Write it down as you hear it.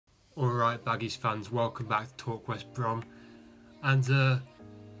Alright, Baggies fans, welcome back to Talk West Brom. And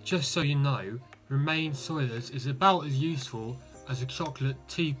just so you know, Romaine Sawyers is about as useful as a chocolate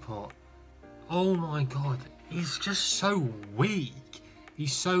teapot. Oh my god, he's just so weak.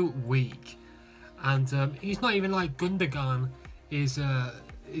 He's so weak. And he's not even like Gundogan is a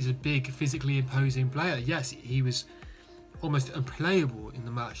big physically imposing player. Yes, he was almost unplayable in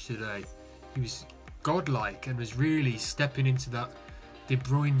the match today. He was godlike and was really stepping into that De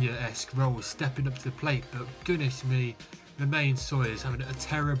Bruyne-esque role, stepping up to the plate. But goodness me, Romaine Sawyers having a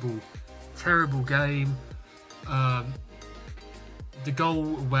terrible game. The goal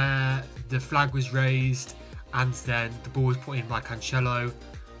where the flag was raised and then the ball was put in by Cancelo.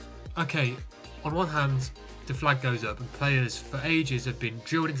 Okay, on one hand, the flag goes up and players for ages have been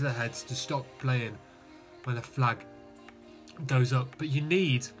drilled into their heads to stop playing when the flag goes up. But you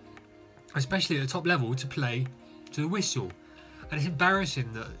need, especially at the top level, to play to the whistle. And it's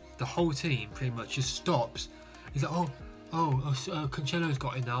embarrassing that the whole team pretty much just stops. It's like, Cancelo's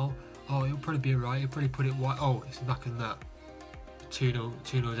got it now. Oh, it'll probably be alright. He'll probably put it wide. Oh, it's back in that.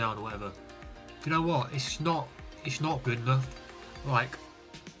 2-0 down or whatever. You know what? It's not good enough. Like,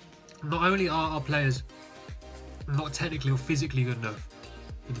 not only are our players not technically or physically good enough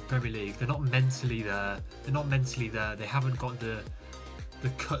in the Premier League, they're not mentally there. They haven't got the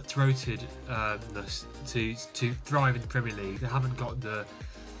cutthroatedness to thrive in the Premier League. They haven't got that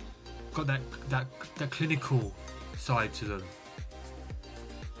clinical side to them.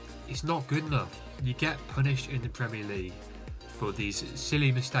 It's not good enough. You get punished in the Premier League for these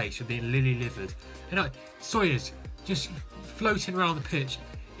silly mistakes, for being lily-livered. You know, Sawyers just floating around the pitch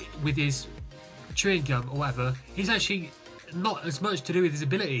with his chewing gum or whatever. He's actually not as much to do with his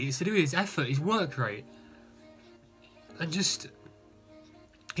ability. It's to do with his effort, his work rate, and just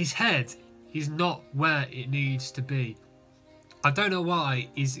his head is not where it needs to be. I don't know why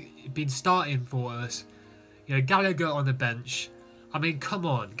he's been starting for us. You know, Gallagher on the bench. I mean, come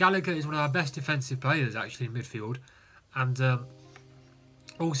on. Gallagher is one of our best defensive players, actually, in midfield. And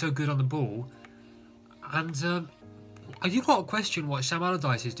also good on the ball. And you've got to question what Sam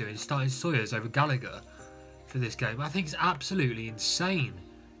Allardyce is doing, starting Sawyers over Gallagher for this game. I think it's absolutely insane.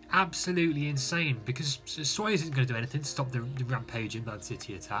 Absolutely insane. Because Sawyers isn't going to do anything to stop the rampaging Man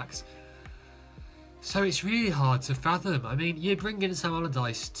City attacks. So it's really hard to fathom. I mean, you bring in Sam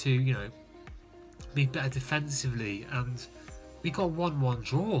Allardyce to, you know, be better defensively, and we got a 1-1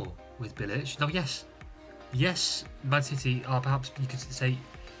 draw with Bilic. Now, yes, Man City are perhaps, you could say, in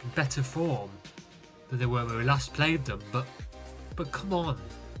better form than they were when we last played them, but come on.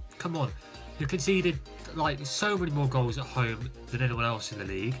 You conceded like so many more goals at home than anyone else in the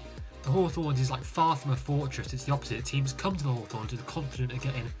league. The Hawthorns is like far from a fortress. It's the opposite. Teams come to the Hawthorns with the confidence of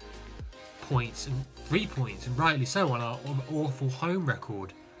getting points, and 3 points, and rightly so, on our awful home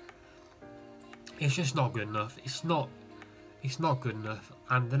record. It's just not good enough. It's not good enough.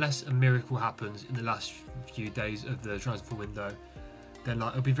 And unless a miracle happens in the last few days of the transfer window, then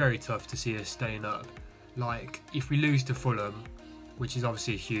like it'll be very tough to see us staying up. Like, if we lose to Fulham, which is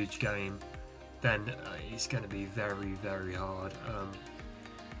obviously a huge game, then it's going to be very, very hard.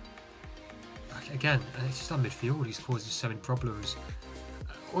 Again, it's just on midfield. He's causing so many problems.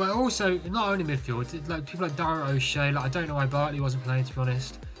 Well, also, not only midfield, like people like Dara O'Shea. Like, I don't know why Bartley wasn't playing, to be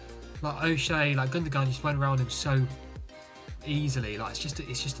honest. Like O'Shea, like Gundogan just went around him so easily. Like,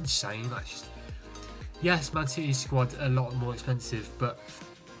 it's just insane. Like, yes, Man City's squad a lot more expensive, but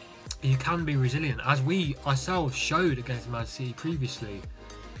you can be resilient, as we ourselves showed against Man City previously.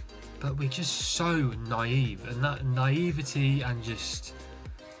 But we're just so naive, and that naivety and just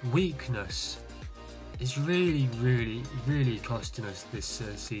weakness is really, really, really costing us this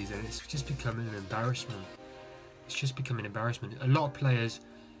season. It's just becoming an embarrassment. A lot of players,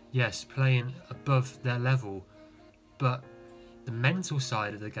 yes, playing above their level, but the mental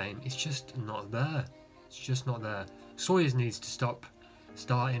side of the game is just not there. Sawyers needs to stop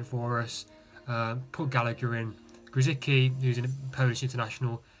starting for us. Put Gallagher in. Grzycki, who's a Polish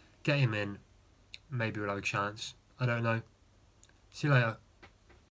international, get him in. Maybe we'll have a chance. I don't know. See you later.